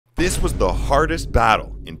This was the hardest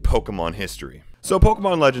battle in Pokemon history. So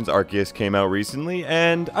Pokemon Legends Arceus came out recently,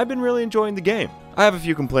 and I've been really enjoying the game. I have a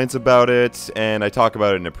few complaints about it, and I talk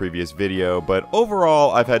about it in a previous video, but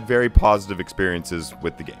overall, I've had very positive experiences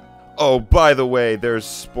with the game. Oh, by the way, there's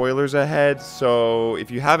spoilers ahead, so if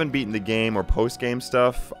you haven't beaten the game or post-game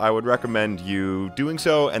stuff, I would recommend you doing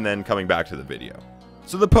so and then coming back to the video.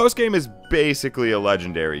 So the post-game is basically a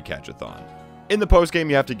legendary catch-a-thon. In the postgame,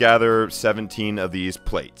 you have to gather 17 of these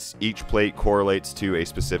plates. Each plate correlates to a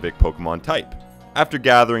specific Pokemon type. After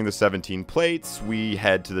gathering the 17 plates, we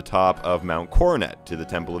head to the top of Mount Coronet, to the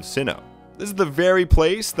Temple of Sinnoh. This is the very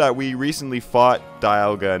place that we recently fought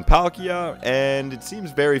Dialga and Palkia, and it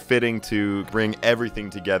seems very fitting to bring everything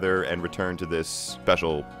together and return to this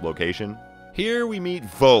special location. Here we meet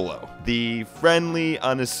Volo, the friendly,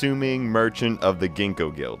 unassuming merchant of the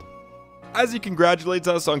Ginkgo Guild. As he congratulates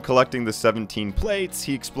us on collecting the 17 plates,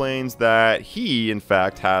 he explains that he, in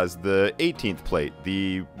fact, has the 18th plate,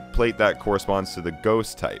 the plate that corresponds to the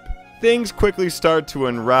ghost type. Things quickly start to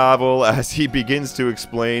unravel as he begins to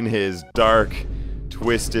explain his dark,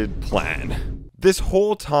 twisted plan. This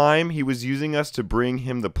whole time, he was using us to bring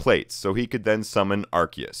him the plates so he could then summon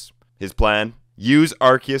Arceus. His plan? Use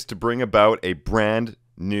Arceus to bring about a brand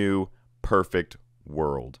new, perfect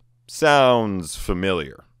world. Sounds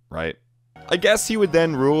familiar, right? I guess he would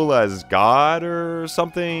then rule as God or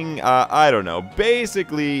something, I don't know.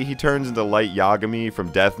 Basically, he turns into Light Yagami from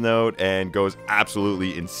Death Note and goes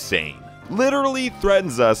absolutely insane. Literally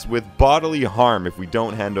threatens us with bodily harm if we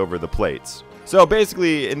don't hand over the plates. So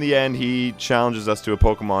basically, in the end, he challenges us to a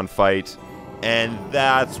Pokemon fight, and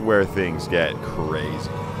that's where things get crazy.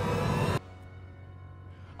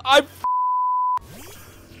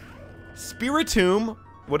 Spiritomb?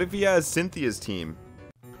 What if he has Cynthia's team?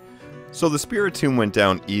 So the Spiritomb went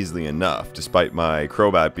down easily enough, despite my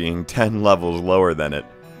Crobat being 10 levels lower than it.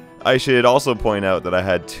 I should also point out that I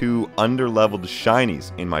had 2 under-leveled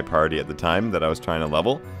shinies in my party at the time that I was trying to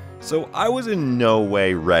level, so I was in no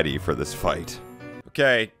way ready for this fight.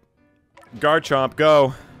 Okay, Garchomp,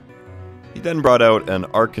 go! He then brought out an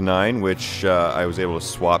Arcanine, which I was able to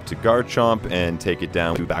swap to Garchomp and take it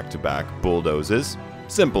down to back-to-back bulldozes.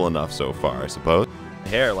 Simple enough so far, I suppose.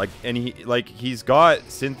 Hair, he's got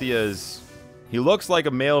Cynthia's. He looks like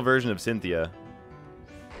a male version of Cynthia.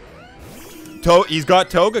 He's got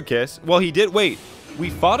Togekiss. Well, he did. Wait, we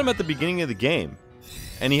fought him at the beginning of the game,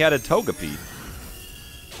 and he had a Togepi.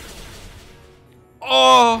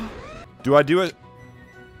 Oh, do I do it?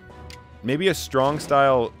 Maybe a strong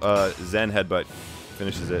style Zen headbutt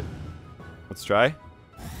finishes it. Let's try.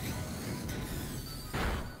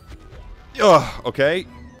 Ugh, okay.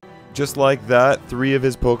 Just like that, 3 of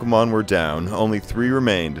his Pokemon were down. Only 3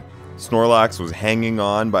 remained. Snorlax was hanging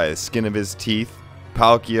on by the skin of his teeth.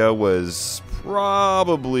 Palkia was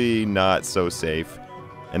probably not so safe.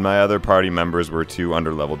 And my other party members were 2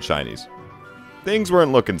 underleveled shinies. Things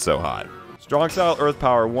weren't looking so hot. Strong Style Earth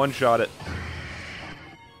Power one-shot it.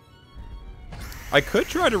 I could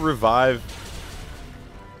try to revive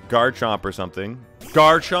Garchomp or something.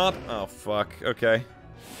 Garchomp? Oh, fuck. Okay.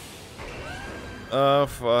 Oh,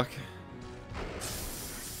 fuck.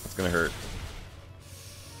 That's gonna hurt.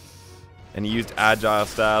 And he used Agile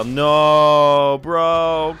Style. No,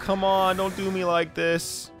 bro. Come on, don't do me like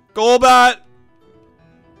this. Golbat!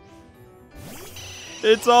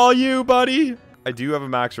 It's all you, buddy. I do have a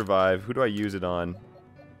max revive. Who do I use it on?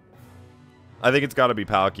 I think it's gotta be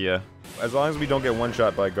Palkia. As long as we don't get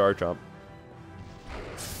one-shot by Garchomp.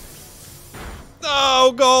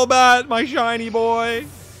 No, Golbat, my shiny boy.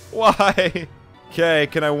 Why? Okay,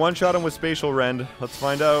 can I one-shot him with Spatial Rend? Let's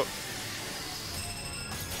find out.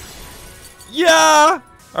 Yeah!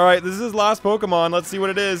 Alright, this is his last Pokemon. Let's see what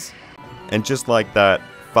it is. And just like that,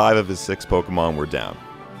 5 of his 6 Pokemon were down.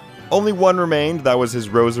 Only 1 remained. That was his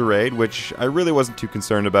Roserade, which I really wasn't too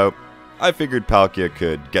concerned about. I figured Palkia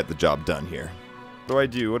could get the job done here. What do I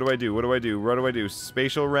do? What do I do? What do I do? What do I do?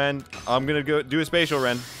 Spatial Rend. I'm gonna go do a Spatial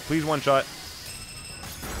Rend. Please one-shot.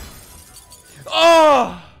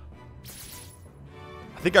 Oh!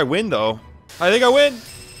 I think I win, though. I think I win!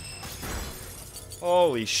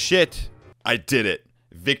 Holy shit. I did it.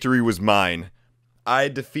 Victory was mine. I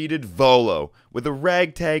defeated Volo with a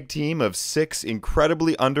ragtag team of 6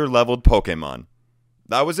 incredibly underleveled Pokemon.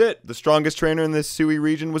 That was it. The strongest trainer in this Sui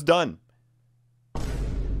region was done.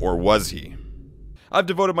 Or was he? I've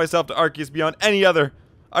devoted myself to Arceus beyond any other.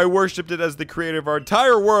 I worshipped it as the creator of our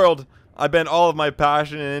entire world. I bent all of my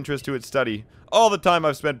passion and interest to its study. All the time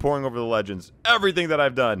I've spent poring over the legends. Everything that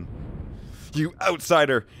I've done. You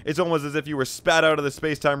outsider. It's almost as if you were spat out of the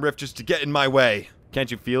space-time rift just to get in my way. Can't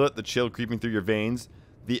you feel it? The chill creeping through your veins?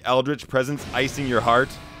 The eldritch presence icing your heart?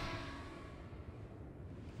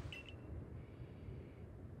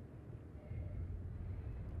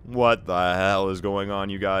 What the hell is going on,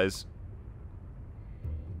 you guys?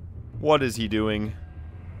 What is he doing?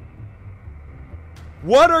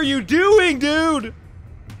 What are you doing, dude?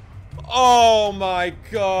 Oh my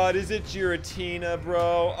god, is it Giratina,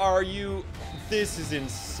 bro? Are you... This is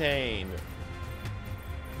insane.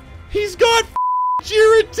 He's got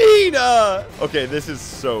Giratina! Okay, this is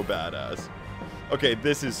so badass. Okay,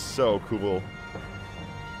 this is so cool.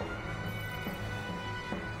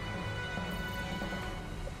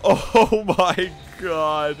 Oh my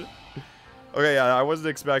god. Okay, yeah, I wasn't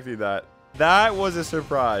expecting that. That was a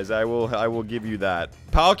surprise. I will give you that.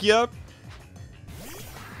 Palkia.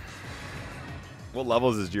 What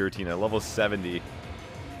levels is Giratina? Level 70.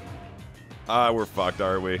 Ah, we're fucked,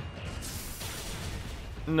 are we?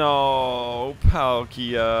 No,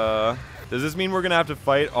 Palkia. Does this mean we're gonna have to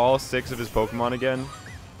fight all 6 of his Pokemon again?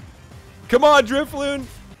 Come on, Drifloon!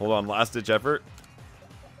 Hold on, last ditch effort.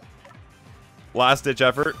 Last ditch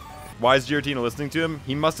effort. Why is Giratina listening to him?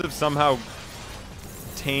 He must have somehow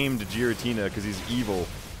tamed Giratina because he's evil.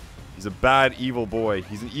 He's a bad, evil boy.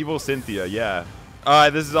 He's an evil Cynthia, yeah.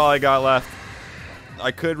 Alright, this is all I got left.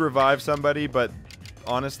 I could revive somebody, but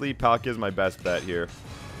honestly, Palkia is my best bet here.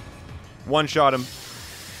 One-shot him.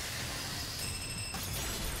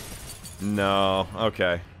 No.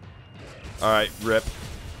 Okay. Alright, rip.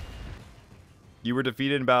 You were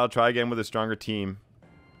defeated in battle. Try again with a stronger team.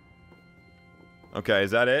 Okay,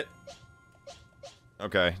 is that it?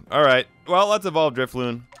 Okay. Alright. Well, let's evolve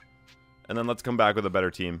Drifloon. And then let's come back with a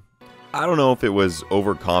better team. I don't know if it was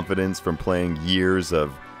overconfidence from playing years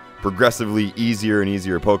of progressively easier and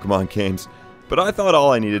easier Pokemon games, but I thought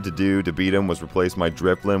all I needed to do to beat him was replace my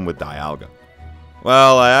Drifloon with Dialga.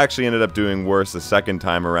 Well, I actually ended up doing worse the second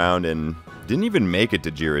time around and didn't even make it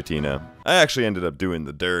to Giratina. I actually ended up doing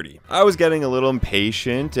the dirty. I was getting a little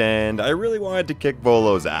impatient and I really wanted to kick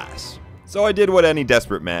Volo's ass. So I did what any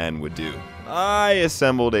desperate man would do. I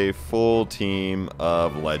assembled a full team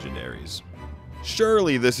of legendaries.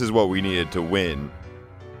 Surely this is what we needed to win,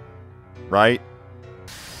 right?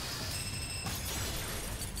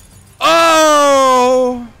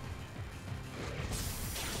 Oh!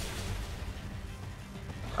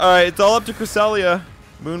 Alright, it's all up to Cresselia.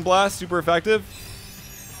 Moonblast, super effective.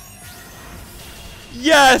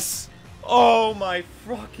 Yes! Oh my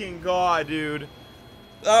fucking god, dude.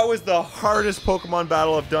 That was the hardest Pokemon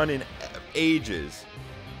battle I've done in ages.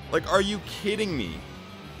 Like, are you kidding me?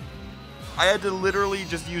 I had to literally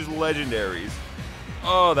just use legendaries.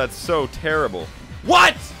 Oh, that's so terrible.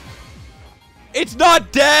 What? It's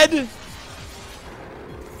not dead?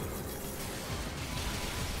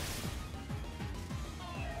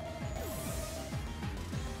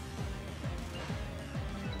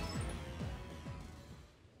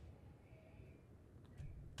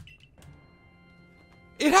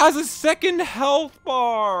 It has a second health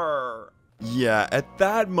bar! Yeah, at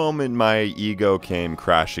that moment my ego came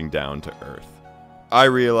crashing down to earth. I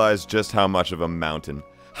realized just how much of a mountain,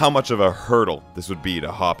 how much of a hurdle this would be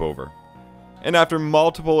to hop over. And after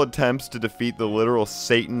multiple attempts to defeat the literal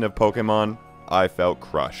Satan of Pokemon, I felt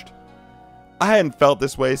crushed. I hadn't felt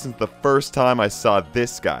this way since the first time I saw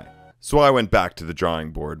this guy, so I went back to the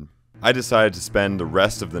drawing board. I decided to spend the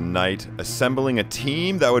rest of the night assembling a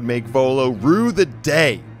team that would make Volo rue the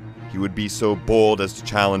day he would be so bold as to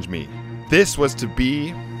challenge me. This was to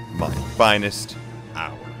be my finest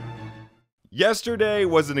hour. Yesterday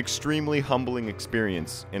was an extremely humbling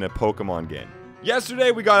experience in a Pokemon game. Yesterday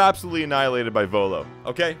we got absolutely annihilated by Volo,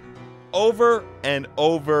 okay? Over and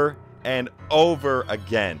over and over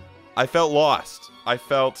again. I felt lost. I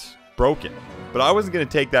felt broken. But I wasn't going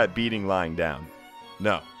to take that beating lying down.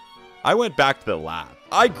 No. I went back to the lab.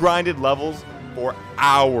 I grinded levels for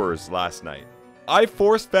hours last night. I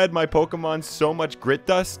force-fed my Pokemon so much grit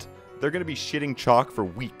dust, they're going to be shitting chalk for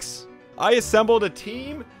weeks. I assembled a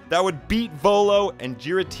team that would beat Volo and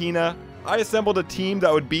Giratina. I assembled a team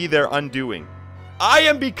that would be their undoing. I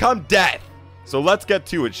am become death! So let's get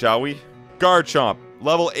to it, shall we? Garchomp,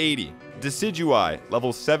 level 80. Decidueye,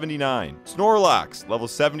 level 79. Snorlax, level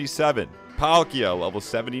 77. Palkia, level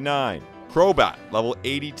 79. Crobat, level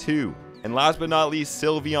 82. And last but not least,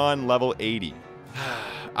 Sylveon, level 80.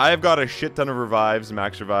 I have got a shit ton of revives,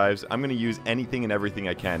 max revives. I'm going to use anything and everything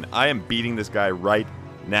I can. I am beating this guy right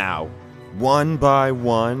now. One by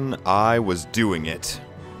one, I was doing it.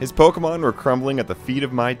 His Pokemon were crumbling at the feet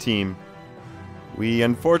of my team. We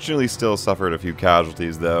unfortunately still suffered a few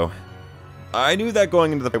casualties, though. I knew that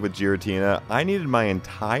going into the fight with Giratina, I needed my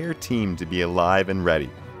entire team to be alive and ready.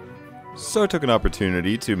 So I took an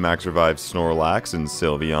opportunity to max revive Snorlax and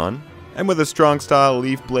Sylveon. And with a strong style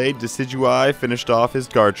Leaf Blade, Decidueye finished off his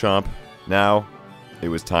Garchomp. Now, it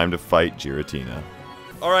was time to fight Giratina.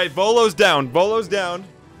 Alright, Volo's down. Volo's down.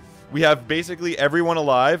 We have basically everyone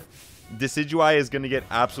alive. Decidueye is going to get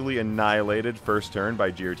absolutely annihilated first turn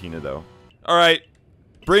by Giratina, though. Alright.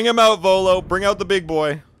 Bring him out, Volo. Bring out the big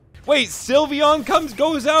boy. Wait, Sylveon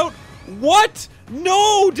goes out? What?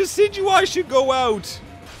 No! Decidueye should go out.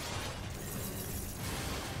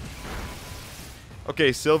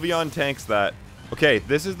 Okay, Sylveon tanks that. Okay,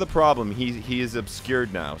 this is the problem. He is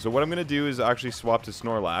obscured now. So what I'm going to do is actually swap to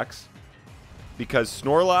Snorlax. Because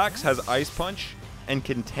Snorlax has Ice Punch and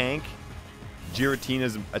can tank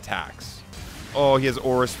Giratina's attacks. Oh, he has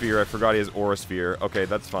Aura Sphere. I forgot he has Aura Sphere. Okay,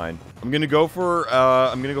 that's fine. I'm gonna go for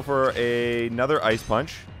another Ice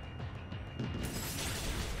Punch.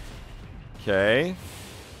 Okay.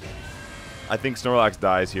 I think Snorlax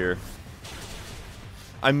dies here.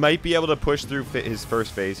 I might be able to push through his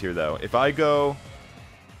first phase here, though. If I go...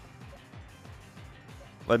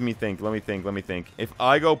 Let me think. If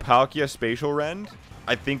I go Palkia Spatial Rend,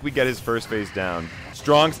 I think we get his first phase down.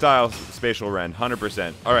 Strong Style Spatial Rend,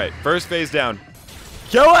 100%. Alright, first phase down.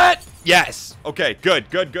 Kill it! Yes! Okay, good.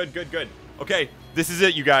 Okay, this is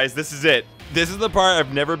it, you guys. This is it. This is the part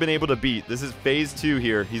I've never been able to beat. This is phase 2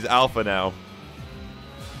 here. He's alpha now.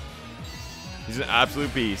 He's an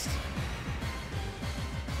absolute beast.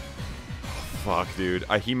 Fuck, dude.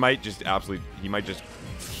 He might just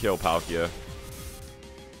kill Palkia.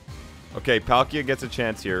 Okay, Palkia gets a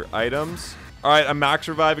chance here. Items. Alright, I'm max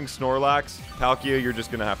reviving Snorlax. Palkia, you're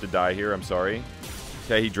just gonna have to die here. I'm sorry.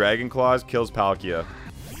 Okay, he Dragon Claws, kills Palkia.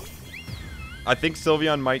 I think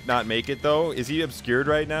Sylveon might not make it, though. Is he obscured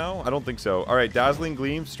right now? I don't think so. Alright, Dazzling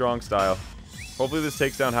Gleam, Strong Style. Hopefully this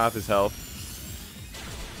takes down half his health.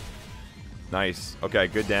 Nice. Okay,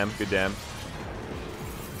 good damn.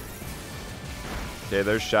 Okay,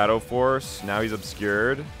 there's Shadow Force. Now he's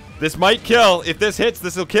obscured. This might kill. If this hits,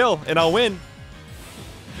 this will kill, and I'll win.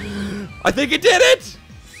 I think it did it!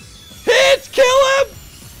 Hit! Kill him!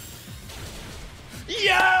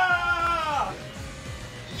 Yeah!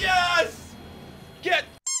 Yes! Get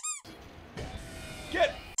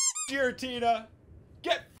Giratina!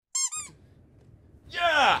 Get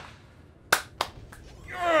yeah!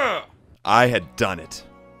 I had done it.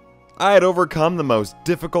 I had overcome the most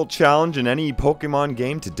difficult challenge in any Pokemon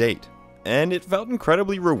game to date, and it felt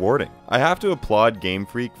incredibly rewarding. I have to applaud Game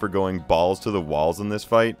Freak for going balls to the walls in this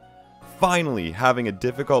fight. Finally, having a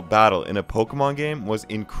difficult battle in a Pokemon game was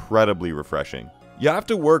incredibly refreshing. You have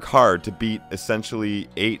to work hard to beat essentially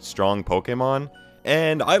 8 strong Pokemon,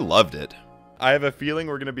 and I loved it. I have a feeling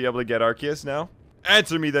we're going to be able to get Arceus now.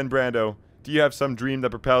 Answer me then, Brando. Do you have some dream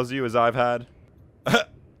that propels you as I've had?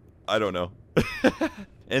 I don't know.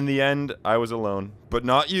 In the end, I was alone. But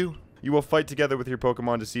not you. You will fight together with your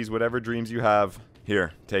Pokemon to seize whatever dreams you have.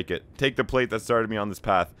 Here, take it. Take the plate that started me on this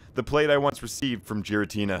path. The plate I once received from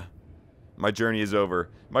Giratina. My journey is over.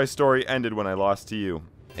 My story ended when I lost to you.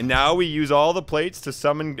 And now we use all the plates to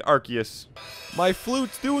summon Arceus. My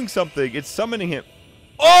flute's doing something. It's summoning him.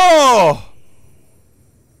 Oh!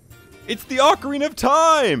 It's the Ocarina of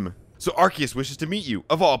Time! So Arceus wishes to meet you.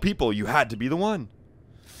 Of all people, you had to be the one.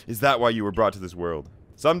 Is that why you were brought to this world?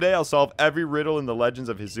 Someday I'll solve every riddle in the legends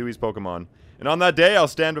of Hisui's Pokemon. And on that day, I'll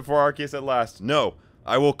stand before Arceus at last. No,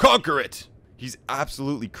 I will conquer it! He's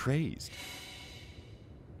absolutely crazed.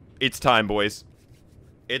 It's time, boys.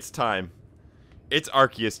 It's time. It's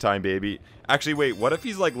Arceus time, baby. Actually, wait, what if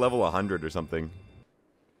he's like level 100 or something?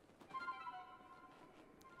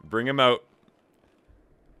 Bring him out.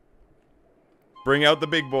 Bring out the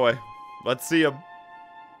big boy. Let's see him.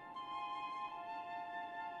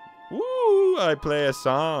 Woo! I play a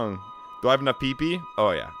song. Do I have enough PP?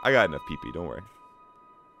 Oh yeah, I got enough PP, don't worry.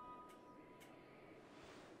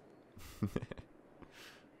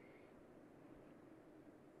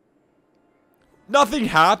 Nothing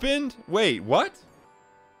happened? Wait, what?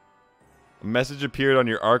 A message appeared on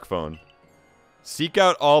your Arc phone. Seek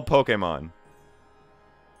out all Pokemon.